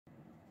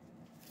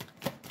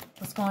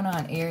What's going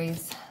on,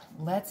 Aries?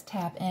 Let's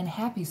tap in.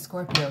 Happy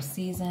Scorpio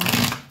season.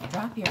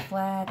 Drop your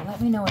flag.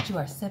 Let me know what you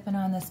are sipping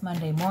on this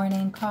Monday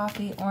morning.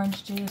 Coffee,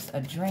 orange juice, a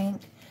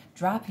drink.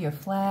 Drop your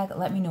flag.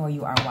 Let me know where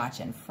you are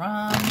watching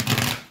from.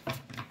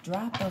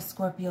 Drop those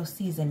Scorpio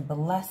season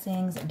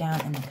blessings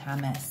down in the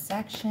comment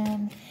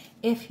section.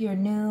 If you're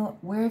new,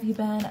 where have you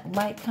been?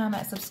 Like,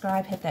 comment,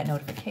 subscribe, hit that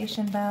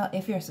notification bell.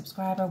 If you're a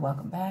subscriber,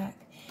 welcome back.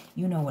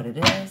 You know what it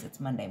is.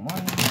 It's Monday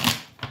morning.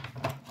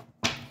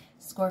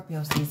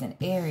 Scorpio season,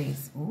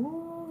 Aries.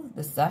 Ooh,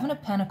 the Seven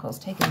of Pentacles.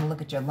 Taking a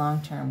look at your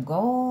long-term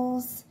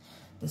goals.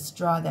 The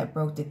straw that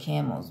broke the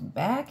camel's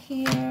back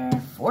here.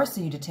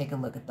 Forcing you to take a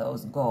look at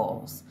those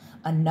goals.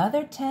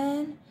 Another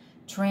 10.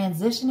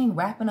 Transitioning,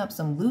 wrapping up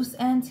some loose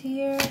ends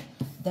here.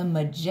 The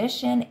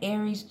Magician,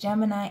 Aries,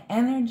 Gemini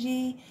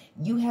energy.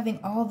 You having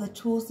all the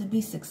tools to be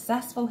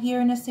successful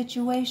here in a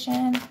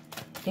situation.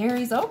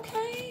 Aries,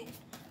 okay.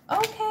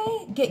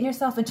 Okay. Getting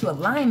yourself into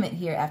alignment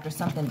here after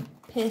something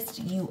pissed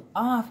you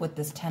off with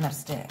this 10 of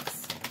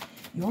Sticks.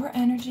 Your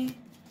energy.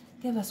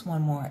 Give us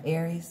one more,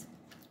 Aries.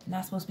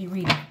 Not supposed to be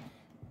reading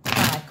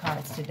 5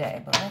 cards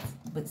today,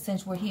 but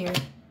since we're here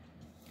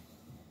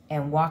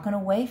and walking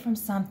away from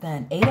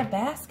something. 8 of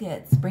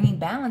Baskets, bringing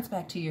balance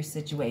back to your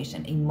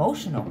situation,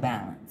 emotional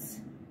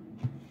balance.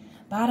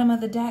 Bottom of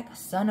the deck,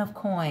 Son of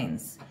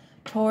Coins,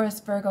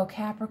 Taurus, Virgo,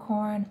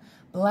 Capricorn,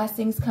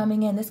 blessings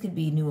coming in. This could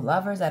be new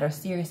lovers that are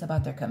serious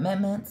about their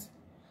commitments,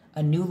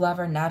 a new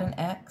lover, not an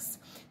ex.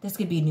 This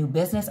could be new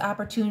business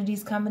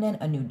opportunities coming in,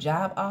 a new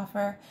job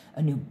offer,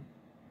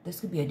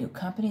 this could be a new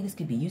company. This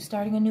could be you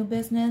starting a new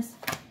business.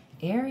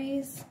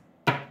 Aries,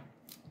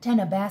 10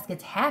 of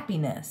Baskets,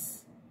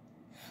 happiness.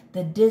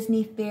 The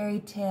Disney fairy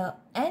tale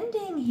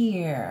ending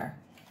here.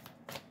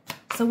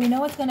 So we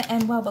know it's going to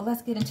end well, but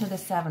let's get into the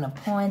 7 of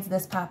Coins.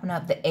 This popping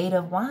up, the 8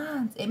 of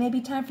Wands. It may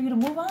be time for you to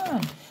move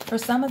on. For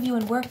some of you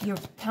in work, you're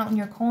counting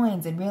your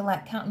coins and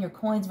realize counting your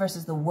coins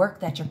versus the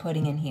work that you're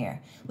putting in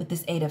here with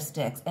this 8 of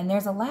Sticks. And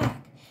there's a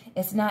lack.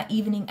 It's not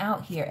evening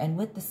out here. And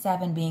with the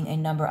 7 being a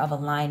number of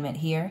alignment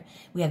here,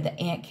 we have the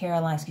Aunt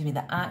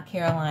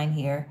Caroline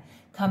here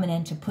coming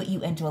in to put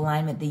you into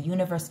alignment, the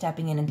universe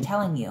stepping in and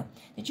telling you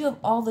that you have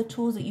all the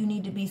tools that you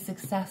need to be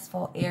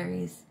successful,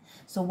 Aries.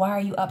 So why are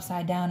you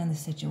upside down in this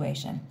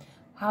situation?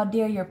 How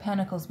dare your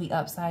pentacles be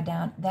upside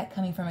down? That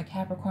coming from a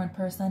Capricorn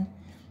person.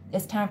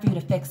 It's time for you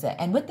to fix it.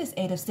 And with this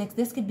 8 of Sticks,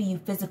 this could be you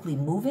physically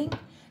moving,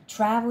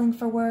 traveling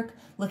for work,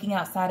 looking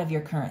outside of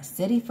your current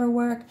city for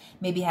work,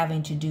 maybe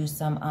having to do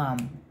some,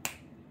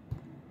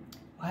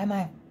 why am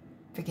I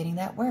forgetting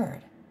that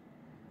word?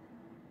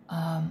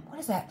 What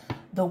is that?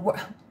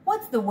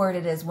 What's the word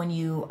it is when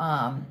you,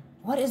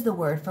 what is the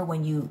word for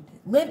when you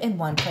live in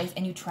one place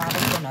and you travel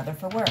to another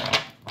for work?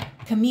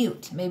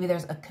 Commute. Maybe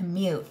there's a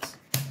commute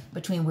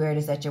between where it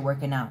is that you're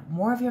working out.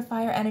 More of your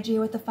fire energy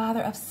with the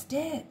Father of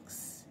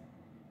Sticks.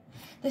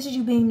 This is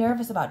you being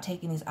nervous about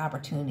taking these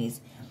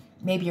opportunities.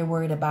 Maybe you're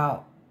worried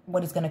about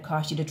what it's going to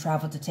cost you to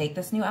travel to take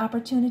this new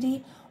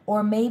opportunity.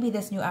 Or maybe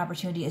this new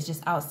opportunity is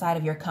just outside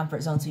of your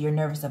comfort zone, so you're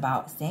nervous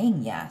about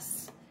saying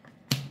yes.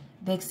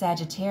 Big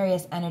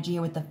Sagittarius energy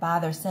here with the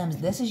Father Sims.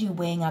 This is you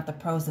weighing out the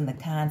pros and the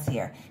cons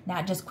here.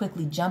 Not just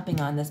quickly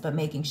jumping on this, but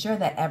making sure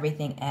that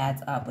everything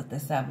adds up with the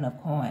 7 of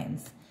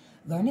Coins.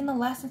 Learning the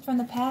lessons from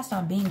the past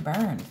on being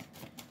burned.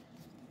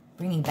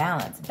 Bringing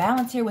balance.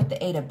 Balance here with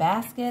the 8 of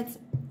Baskets.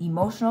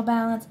 Emotional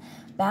balance.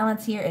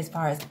 Balance here as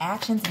far as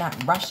actions, not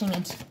rushing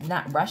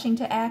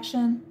to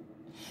action.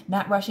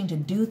 Not rushing to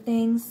do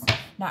things.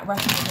 Not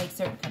rushing to make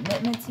certain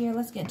commitments here.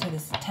 Let's get into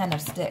this 10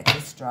 of Sticks.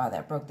 This straw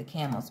that broke the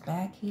camel's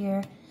back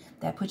here.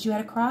 That puts you at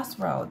a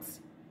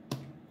crossroads.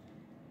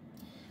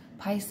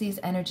 Pisces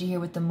energy here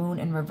with the Moon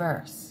in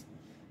reverse.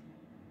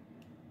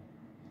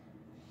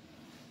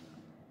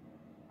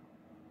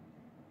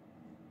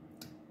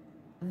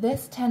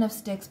 This 10 of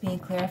Sticks being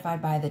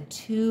clarified by the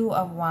 2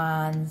 of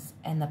Wands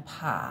and the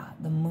Pa,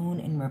 the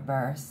Moon in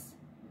reverse.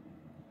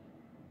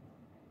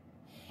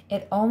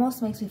 It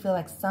almost makes me feel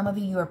like some of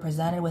you are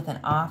presented with an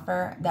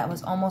offer that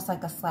was almost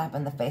like a slap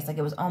in the face, like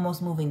it was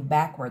almost moving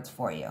backwards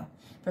for you.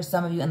 For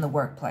some of you in the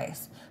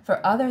workplace.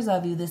 For others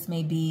of you, this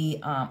may be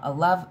a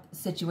love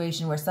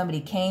situation where somebody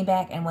came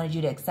back and wanted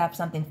you to accept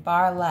something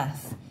far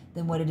less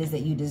than what it is that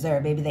you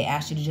deserve. Maybe they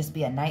asked you to just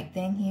be a night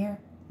thing here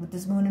with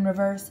this Moon in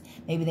reverse.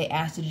 Maybe they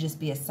asked you to just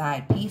be a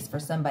side piece for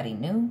somebody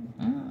new.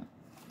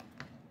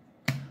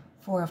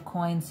 4 of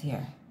Coins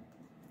here.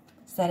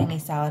 Setting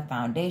a solid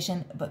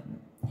foundation, but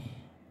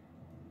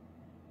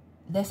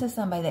this is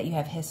somebody that you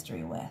have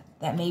history with,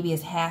 that maybe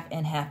is half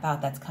in, half out,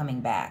 that's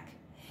coming back.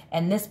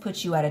 And this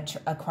puts you at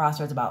a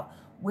crossroads about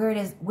where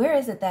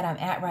is it that I'm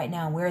at right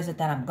now? Where is it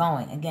that I'm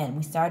going? Again,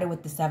 we started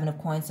with the 7 of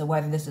Coins, so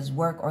whether this is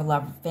work or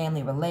love or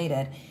family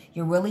related,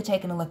 you're really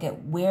taking a look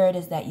at where it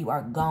is that you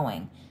are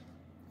going.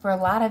 For a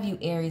lot of you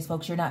Aries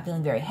folks, you're not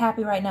feeling very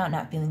happy right now,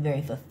 not feeling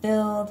very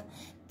fulfilled,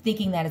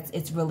 thinking that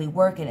it's really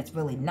work and it's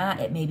really not.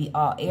 It may be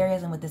all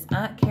areas. And with this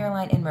Aunt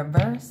Caroline in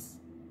reverse,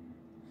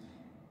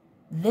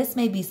 This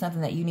may be something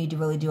that you need to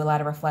really do a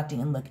lot of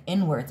reflecting and look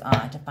inwards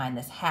on to find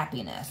this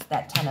happiness,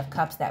 that 10 of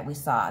Cups that we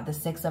saw, the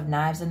 6 of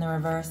Knives in the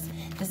reverse.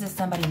 This is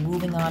somebody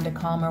moving on to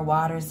calmer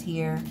waters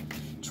here,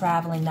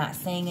 traveling, not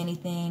saying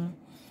anything.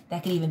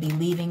 That could even be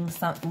leaving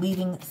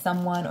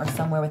someone or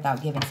somewhere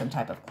without giving some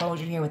type of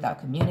closure here,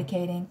 without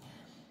communicating.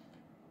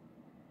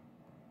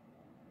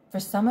 For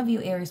some of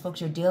you, Aries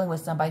folks, you're dealing with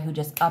somebody who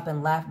just up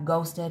and left,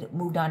 ghosted,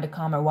 moved on to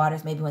calmer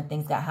waters, maybe when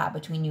things got hot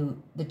between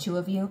you, the two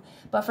of you.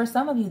 But for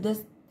some of you,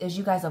 this is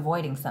you guys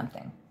avoiding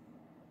something.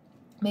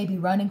 Maybe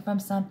running from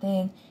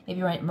something,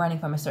 maybe running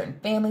from a certain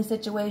family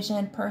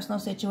situation, personal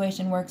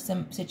situation, work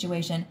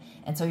situation,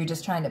 and so you're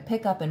just trying to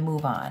pick up and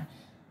move on.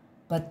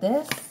 But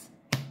this,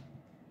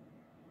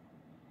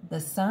 the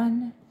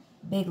sun,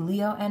 big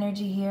Leo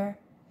energy here,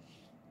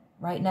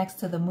 right next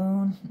to the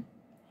moon,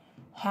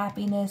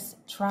 happiness,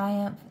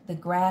 triumph, the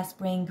grass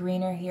being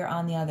greener here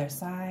on the other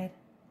side,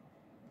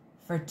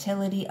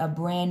 fertility, a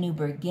brand new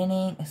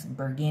beginning.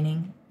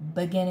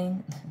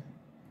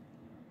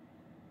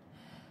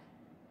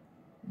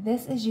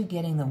 This is you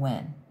getting the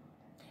win.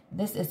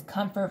 This is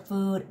comfort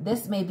food.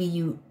 This may be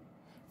you,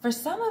 for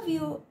some of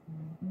you,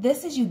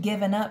 this is you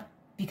giving up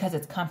because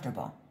it's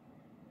comfortable.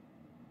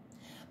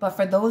 But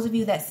for those of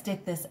you that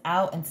stick this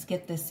out and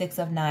skip this 6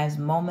 of Knives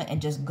moment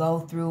and just go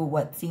through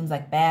what seems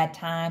like bad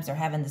times or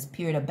having this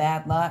period of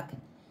bad luck,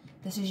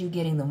 this is you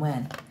getting the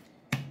win.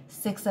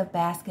 6 of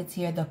Baskets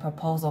here, the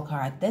proposal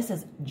card. This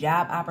is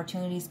job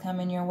opportunities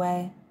coming your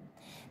way.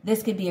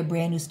 This could be a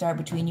brand new start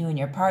between you and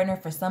your partner.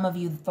 For some of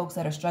you folks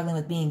that are struggling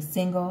with being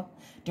single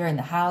during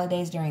the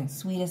holidays, during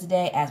Sweetest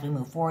Day, as we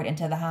move forward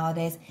into the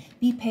holidays,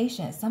 be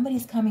patient.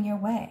 Somebody's coming your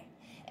way.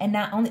 And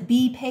not only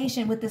be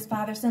patient with this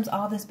Father Sims,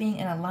 all this being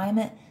in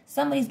alignment,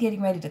 somebody's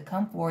getting ready to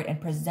come forward and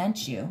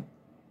present you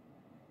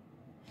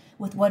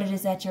with what it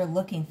is that you're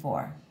looking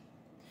for.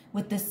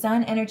 With the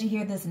Sun energy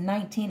here, this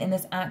 19 and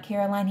this Aunt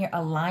Caroline here,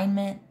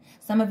 alignment.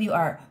 Some of you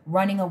are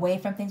running away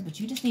from things, but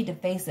you just need to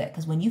face it.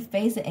 Because when you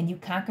face it and you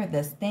conquer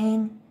this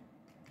thing,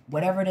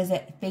 whatever it is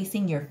that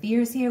facing your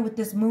fears here with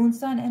this Moon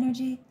Sun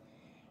energy,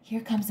 here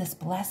comes this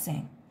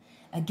blessing.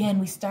 Again,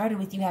 we started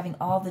with you having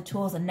all the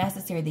tools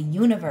necessary, the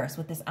universe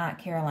with this Aunt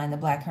Caroline, the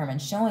Black Herman,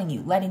 showing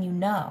you, letting you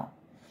know.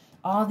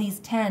 All these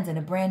 10s in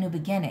a brand new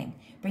beginning,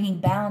 bringing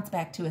balance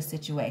back to a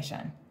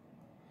situation.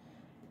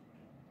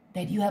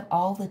 That you have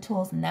all the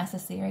tools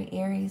necessary,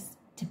 Aries,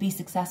 to be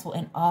successful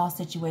in all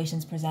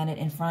situations presented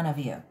in front of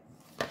you.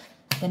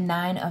 The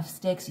 9 of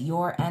Sticks,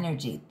 your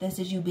energy. This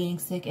is you being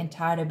sick and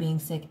tired of being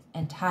sick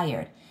and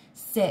tired.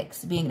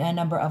 6 being a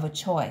number of a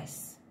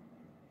choice.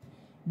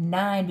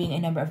 9 being a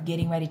number of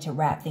getting ready to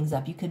wrap things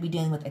up. You could be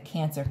dealing with a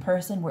Cancer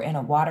person. We're in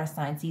a water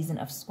sign season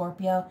of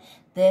Scorpio.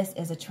 This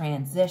is a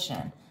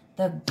transition.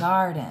 The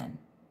Garden.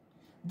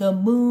 The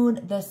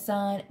Moon, the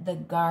Sun, the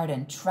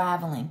Garden.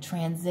 Traveling,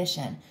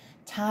 transition.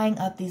 Tying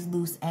up these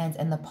loose ends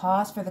and the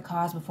pause for the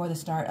cause before the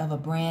start of a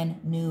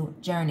brand new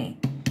journey.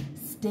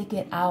 Stick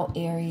it out,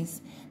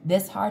 Aries.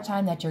 This hard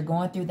time that you're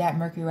going through, that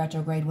Mercury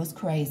retrograde was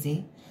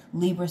crazy.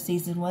 Libra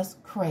season was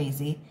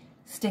crazy.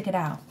 Stick it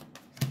out.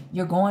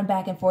 You're going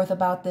back and forth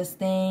about this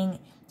thing.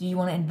 Do you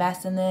want to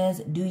invest in this?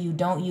 Do you,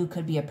 don't you?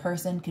 Could be a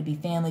person, could be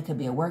family, could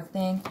be a work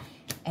thing.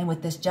 And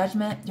with this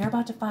judgment, you're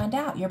about to find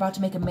out. You're about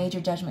to make a major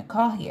judgment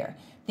call here.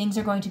 Things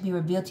are going to be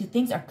revealed to you.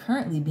 Things are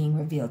currently being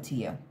revealed to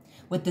you.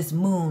 With this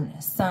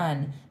Moon,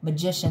 Sun,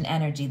 Magician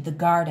energy, the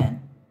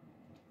Garden,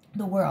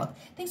 the World.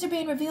 Things are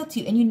being revealed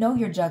to you, and you know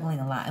you're juggling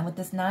a lot. And with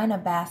this 9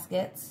 of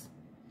Baskets,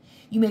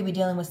 you may be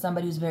dealing with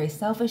somebody who's very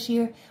selfish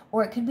here,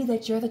 or it could be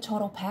that you're the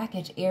total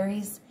package,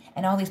 Aries,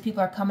 and all these people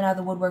are coming out of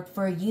the woodwork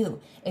for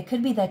you. It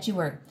could be that you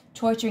were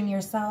torturing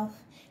yourself,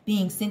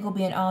 being single,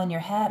 being all in your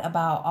head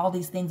about all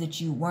these things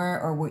that you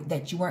weren't or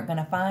that you weren't going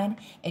to find,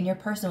 and your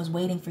person was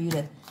waiting for you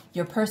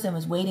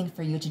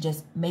to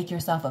just make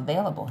yourself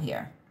available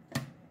here.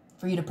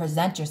 For you to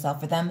present yourself,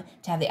 for them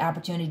to have the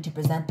opportunity to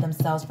present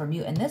themselves from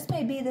you. And this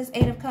may be this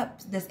 8 of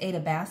Cups, this 8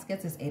 of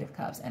Baskets, this 8 of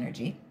Cups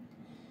energy.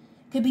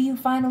 Could be you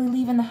finally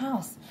leaving the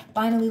house,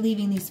 finally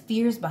leaving these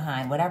fears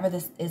behind, whatever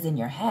this is in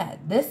your head.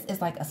 This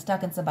is like a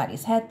stuck in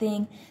somebody's head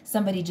thing,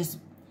 somebody just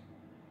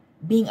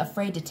being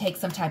afraid to take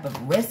some type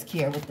of risk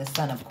here with the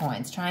Son of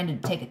Coins, trying to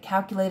take a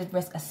calculated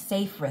risk, a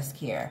safe risk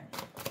here.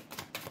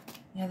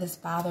 You have this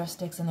Father of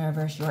Sticks in the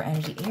reverse, your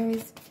energy,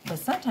 Aries. But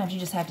sometimes you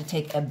just have to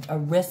take a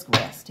risk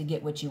to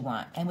get what you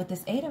want. And with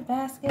this 8 of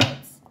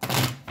Baskets,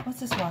 what's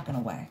this walking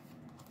away?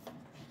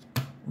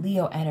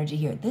 Leo energy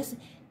here. This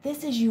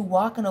is you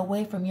walking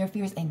away from your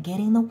fears and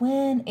getting the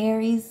win,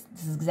 Aries.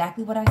 This is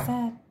exactly what I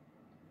said.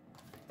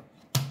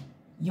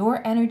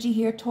 Your energy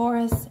here,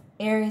 Taurus,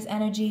 Aries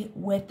energy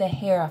with the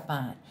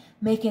Hierophant.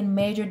 Making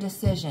major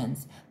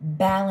decisions,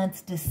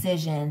 balanced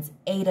decisions,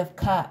 8 of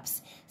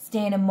Cups.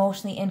 Staying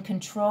emotionally in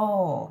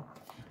control.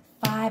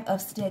 5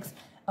 of Sticks.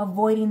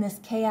 Avoiding this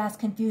chaos,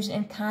 confusion,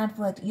 and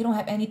conflict. You don't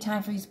have any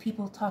time for these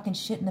people talking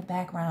shit in the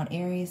background,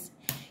 Aries.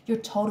 You're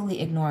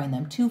totally ignoring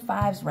them. 2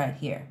 5s right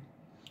here.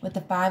 With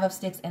the 5 of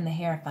Sticks and the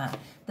Hierophant.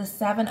 The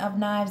 7 of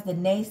Knives, the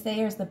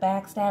naysayers, the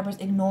backstabbers,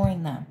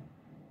 ignoring them.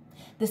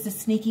 This is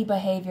sneaky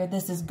behavior.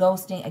 This is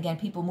ghosting. Again,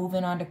 people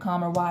moving on to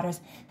calmer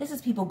waters. This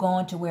is people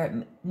going to where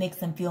it makes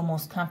them feel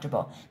most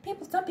comfortable.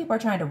 Some people are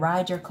trying to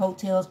ride your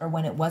coattails, or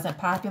when it wasn't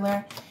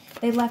popular,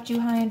 they left you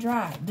high and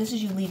dry. This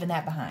is you leaving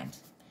that behind.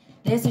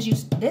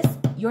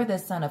 You're the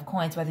son of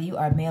coins, whether you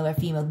are male or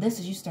female. This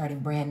is you starting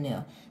brand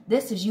new.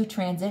 This is you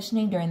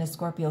transitioning during the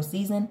Scorpio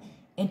season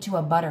into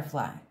a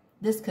butterfly.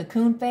 This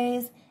cocoon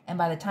phase, and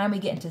by the time we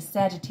get into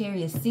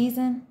Sagittarius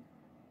season,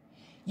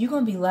 you're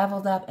going to be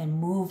leveled up and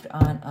moved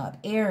on up.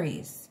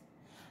 Aries,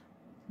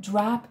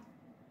 drop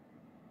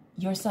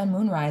your sun,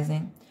 moon,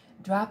 rising.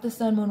 Drop the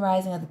sun, moon,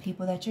 rising of the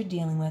people that you're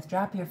dealing with.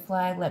 Drop your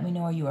flag. Let me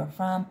know where you are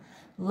from.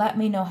 Let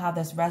me know how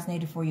this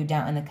resonated for you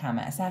down in the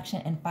comment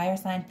section. And fire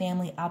sign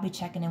family, I'll be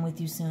checking in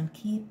with you soon.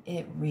 Keep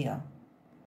it real.